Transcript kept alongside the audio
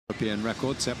European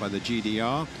record set by the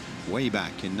GDR way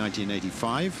back in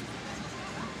 1985.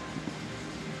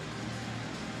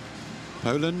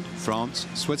 Poland, France,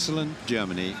 Switzerland,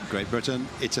 Germany, Great Britain,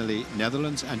 Italy,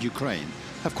 Netherlands and Ukraine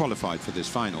have qualified for this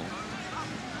final.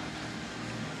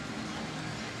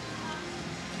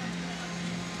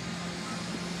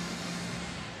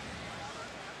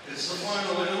 It's the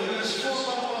final in the women's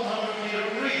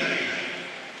 4x100m relay.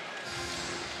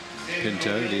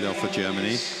 Pinto lead off for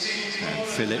Germany and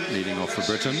Philip leading off for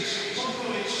Britain.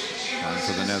 And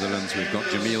for the Netherlands we've got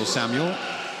Jamil Samuel.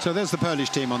 So there's the Polish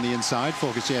team on the inside: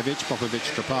 Forkasiewicz, Popovic,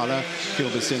 Trapala,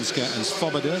 Kilbasinska and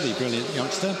Svoboda, the brilliant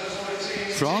youngster.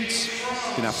 France,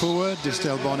 Gnafua,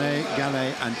 Distelbonnet,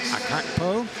 Gallet and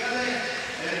Akakpo.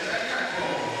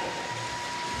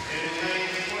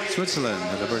 Switzerland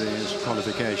had a brilliant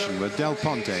qualification with Del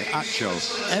Ponte, Acho,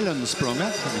 Ellen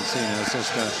Sprunger, having seen her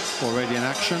sister already in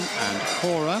action, and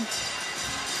Hora.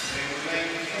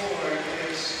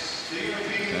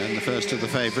 And the first of the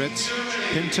favourites,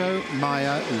 Pinto,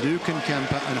 Meyer,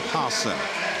 Lukenkemper and Haase.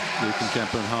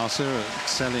 Lukenkemper and Haase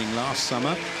excelling last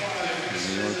summer in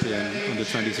the European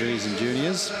under-23s and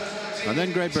juniors. And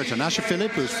then Great Britain, Asher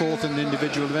Phillip, who's fourth in the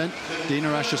individual event, Dina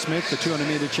Asher-Smith, the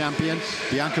 200-metre champion,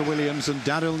 Bianca Williams and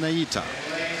Daryl Neita.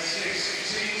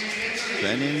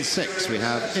 Then in six we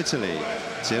have Italy,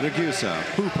 Siragusa,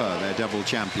 Hooper, their double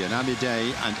champion,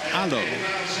 Amidei and Allo.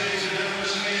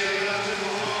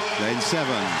 Lane 7,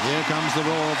 here comes the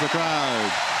roar of the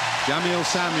crowd. Jamil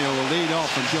Samuel will lead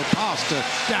off and she'll pass to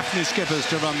Daphne Skippers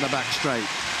to run the back straight.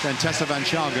 Then Tessa Van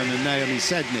Schagen and Naomi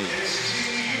Sedny.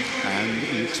 And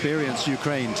the experienced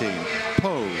Ukraine team,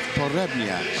 Pov,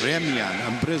 Porebnia, Remyan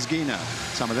and Brezgina,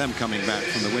 some of them coming back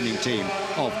from the winning team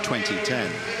of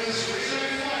 2010.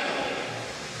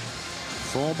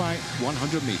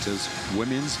 4x100 meters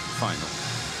women's final.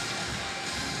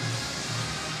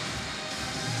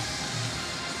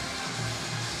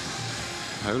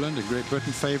 Poland and Great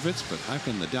Britain favourites, but how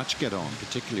can the Dutch get on,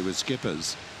 particularly with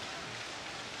Skippers,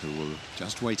 who will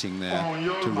just waiting there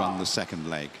to run the second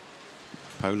leg.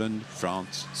 Poland,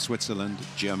 France, Switzerland,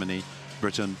 Germany,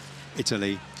 Britain,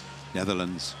 Italy,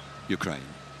 Netherlands, Ukraine.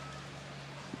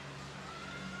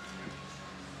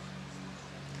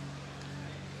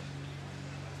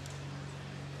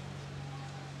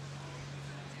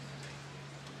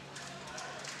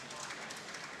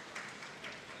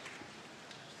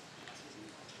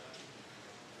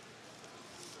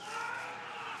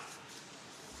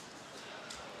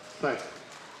 Play.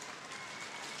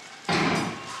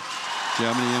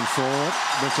 Germany in 4,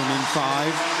 Britain in 5,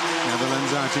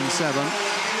 Netherlands out in 7.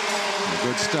 A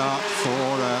good start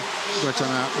for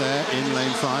Britain out there in lane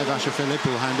 5. Asher Phillip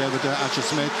will hand over to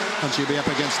Asher-Smith and she'll be up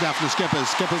against Daphne Skippers.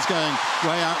 Skippers going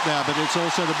way out there, but it's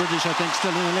also the British, I think,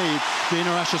 still in the lead.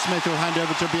 Dina Asher-Smith will hand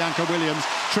over to Bianca Williams.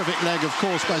 Terrific leg, of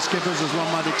course, by Skippers, as one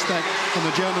might expect. And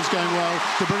the Germans going well.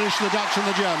 The British, the Dutch and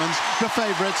the Germans, the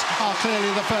favourites, are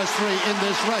clearly the first three in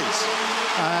this race.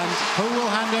 And who will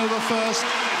hand over first?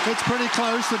 It's pretty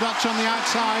close, the Dutch on the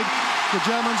outside, the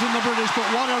Germans and the British, but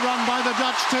what a run by the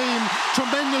Dutch team.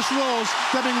 Tremendous roars.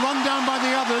 They're being run down by the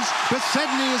others, but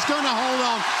Sedny is going to hold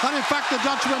on. And in fact, the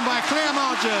Dutch win by a clear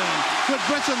margin, with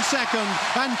Britain second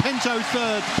and Pinto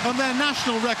third. And their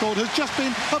national record has just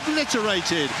been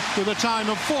obliterated with a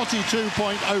time of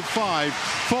 42.05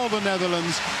 for the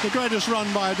Netherlands. The greatest run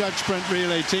by a Dutch sprint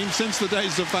relay team since the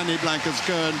days of Fanny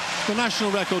Blankers-Koen. The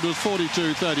national record was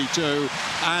 42.32,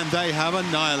 and they have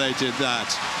annihilated that.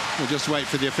 We'll just wait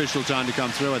for the official time to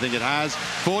come through. I think it has.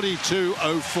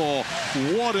 42.04.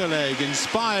 What a leg.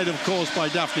 Inspired, of course, by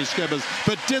Daphne Skippers.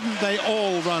 But didn't they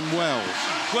all run well?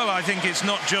 Well, I think it's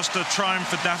not just a triumph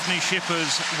for Daphne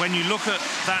Skippers. When you look at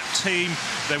that team,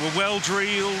 they were well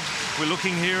drilled. We're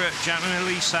looking here at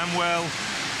Jamil Samuel,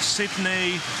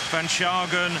 Sydney, Van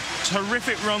Schagen.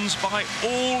 Terrific runs by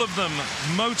all of them,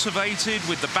 motivated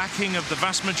with the backing of the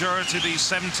vast majority of these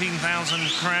 17,000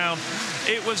 crowd.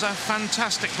 It was a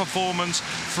fantastic performance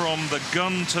from the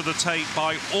gun to the tape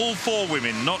by all four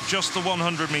women, not just the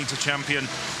 100-metre champion.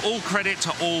 All credit to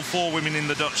all four women in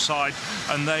the Dutch side,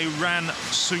 and they ran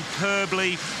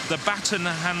superbly. The baton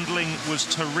handling was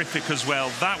terrific as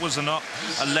well. That was a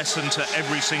lesson to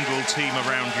every single team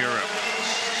around Europe.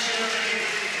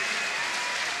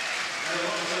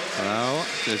 Well,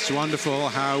 it's wonderful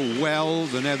how well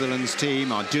the Netherlands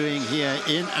team are doing here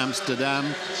in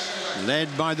Amsterdam, led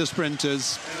by the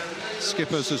sprinters.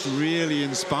 Skippers has really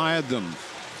inspired them.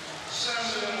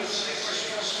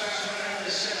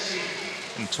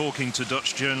 And talking to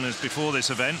Dutch journalists before this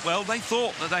event, well, they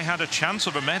thought that they had a chance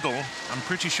of a medal. I'm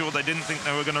pretty sure they didn't think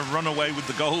they were going to run away with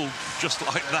the gold just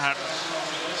like that.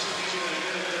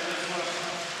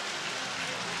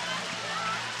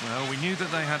 Well, we knew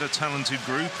that they had a talented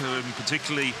group,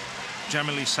 particularly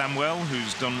Jamily Samuel,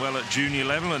 who's done well at junior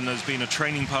level and has been a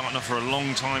training partner for a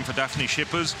long time for Daphne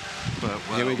Schippers. But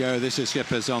well, here we go. This is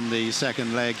Schippers on the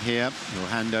second leg here. We'll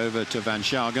hand over to Van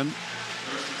Schagen.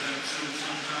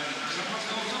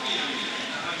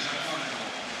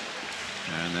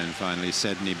 And then finally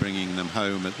Sedney bringing them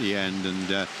home at the end.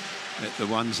 And at the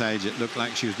one stage it looked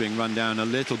like she was being run down a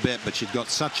little bit, but she'd got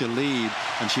such a lead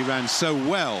and she ran so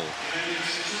well.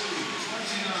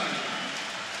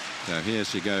 So here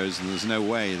she goes, and there's no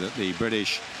way that the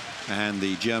British and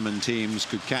the German teams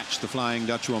could catch the Flying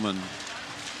Dutchwoman.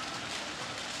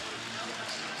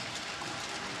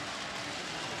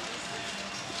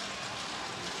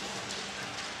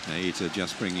 Aita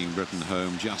just bringing Britain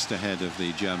home just ahead of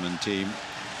the German team.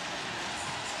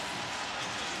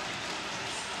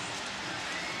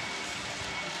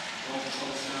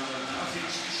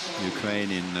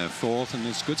 Ukraine in fourth, and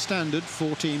it's good standard.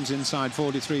 4 teams inside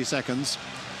 43 seconds.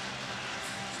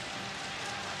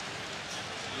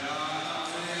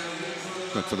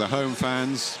 But for the home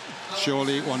fans,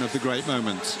 surely one of the great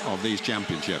moments of these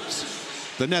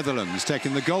championships. The Netherlands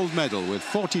taking the gold medal with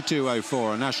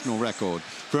 42.04, a national record.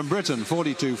 From Britain,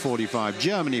 42.45,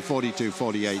 Germany,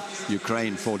 42.48,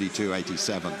 Ukraine,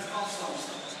 42.87.